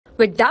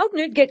With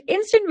Doubtnut, get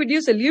instant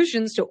video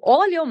solutions to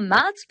all your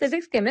maths,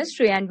 physics,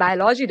 chemistry, and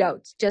biology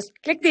doubts. Just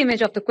click the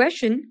image of the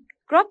question,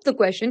 crop the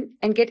question,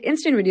 and get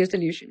instant video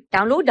solution.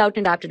 Download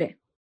Doubtnut app today.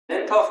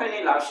 Length of an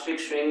elastic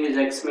string is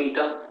x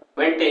meter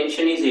when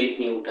tension is 8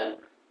 Newton.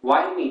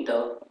 Y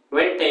meter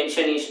when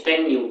tension is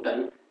 10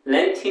 Newton.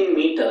 Length in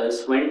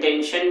meters when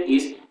tension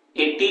is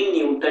 18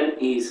 Newton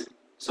is.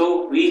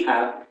 So we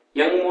have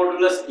Young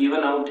modulus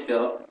given out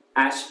here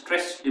as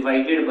stress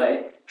divided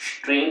by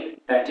strain,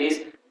 that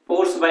is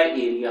force by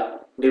area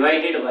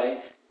divided by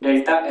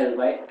delta L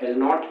by L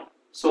naught.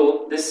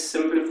 So this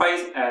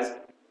simplifies as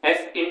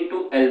F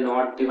into L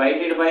naught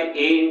divided by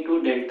A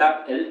into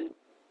delta L.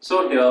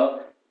 So here,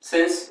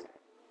 since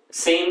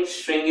same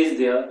string is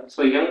there,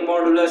 so Young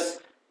modulus,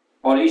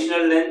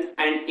 original length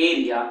and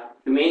area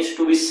remains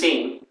to be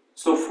same.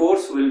 So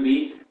force will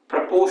be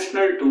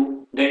proportional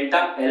to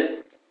delta L.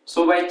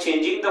 So by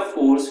changing the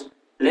force,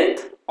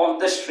 length of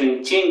the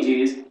string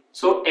changes.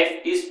 So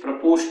F is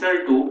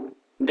proportional to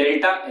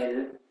delta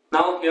L.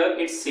 Now here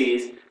it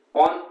says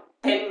on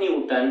 10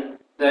 Newton,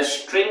 the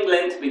string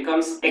length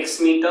becomes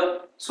x meter.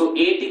 So 8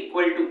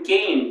 equal to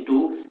k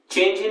into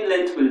change in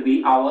length will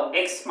be our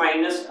x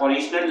minus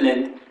original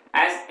length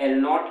as L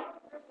naught.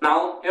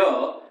 Now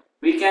here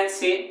we can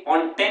say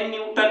on 10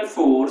 Newton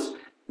force,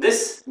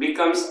 this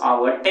becomes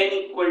our 10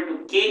 equal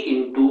to k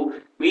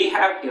into, we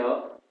have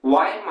here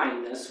y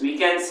minus, we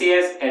can say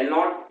as L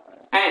naught,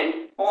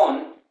 and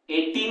on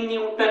 18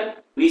 Newton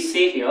we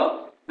say here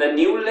the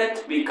new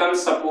length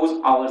becomes suppose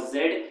our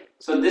z,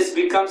 so this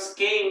becomes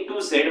k into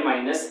z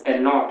minus L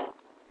naught.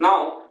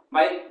 Now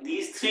by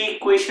these three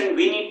equations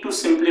we need to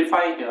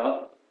simplify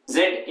here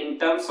z in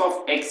terms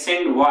of x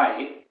and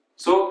y.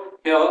 So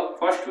here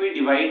first we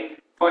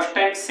divide first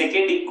and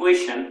second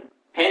equation,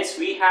 hence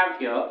we have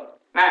here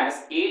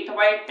as 8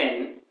 by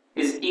 10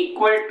 is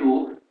equal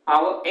to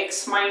our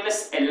x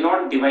minus L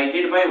naught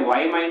divided by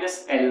y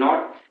minus L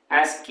naught,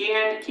 as k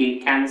and k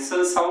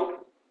cancels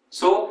out.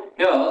 So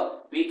here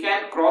we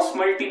can cross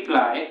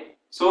multiply.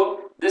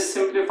 So this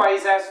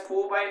simplifies as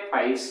 4 by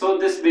 5. So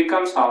this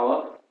becomes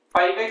our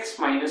 5x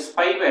minus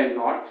 5L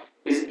naught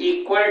is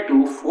equal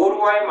to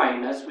 4y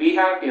minus, we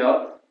have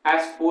here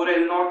as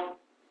 4L naught.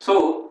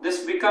 So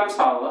this becomes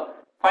our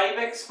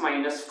 5x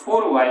minus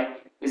 4y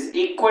is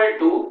equal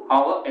to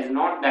our L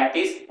naught, that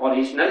is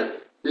original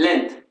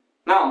length.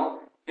 Now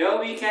here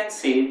we can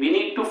say we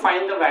need to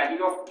find the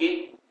value of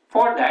k.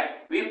 For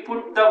that we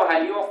put the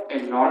value of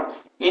L naught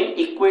in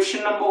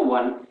equation number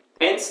 1.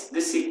 Hence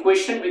this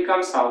equation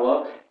becomes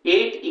our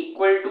 8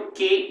 equal to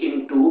k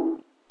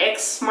into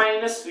x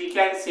minus, we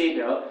can say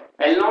here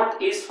L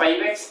naught is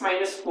 5x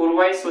minus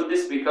 4y, so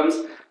this becomes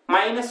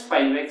minus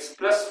 5x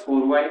plus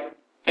 4y.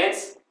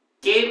 Hence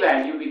k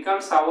value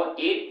becomes our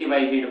 8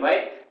 divided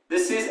by,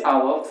 this is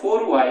our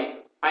 4y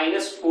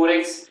minus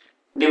 4x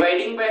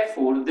dividing by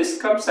 4, this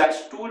comes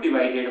as 2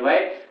 divided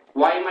by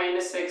y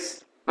minus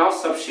x. Now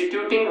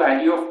substituting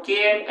value of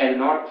k and L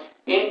naught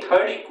in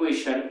third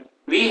equation,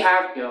 we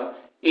have here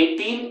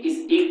 18 is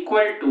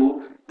equal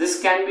to,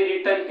 this can be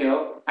written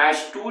here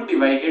as 2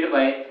 divided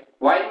by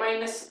y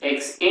minus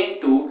x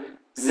into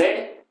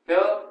z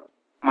here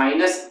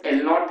minus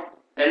L naught.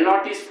 L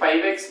naught is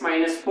 5x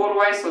minus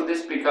 4y, so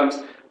this becomes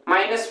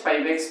minus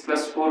 5x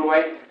plus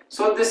 4y.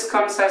 So this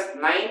comes as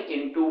 9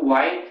 into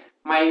y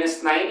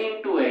minus 9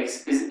 into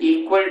x is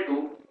equal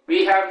to,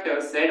 we have here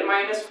z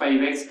minus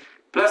 5x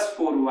plus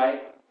 4y.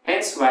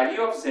 Hence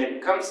value of z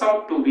comes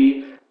out to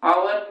be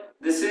our,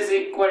 this is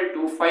equal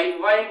to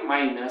 5y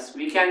minus,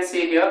 we can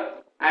say here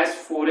as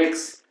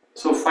 4x.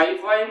 So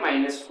 5y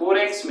minus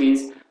 4x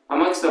means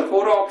amongst the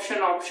 4 option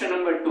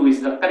number 2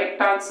 is the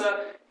correct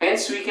answer.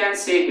 Hence we can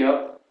say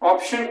here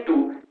option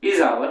 2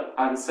 is our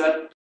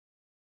answer.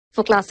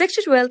 For class 6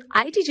 to 12,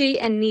 IIT JEE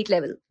and NEET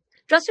level.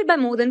 Trusted by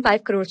more than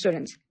 5 crore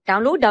students.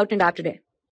 Download Doubtnut app today.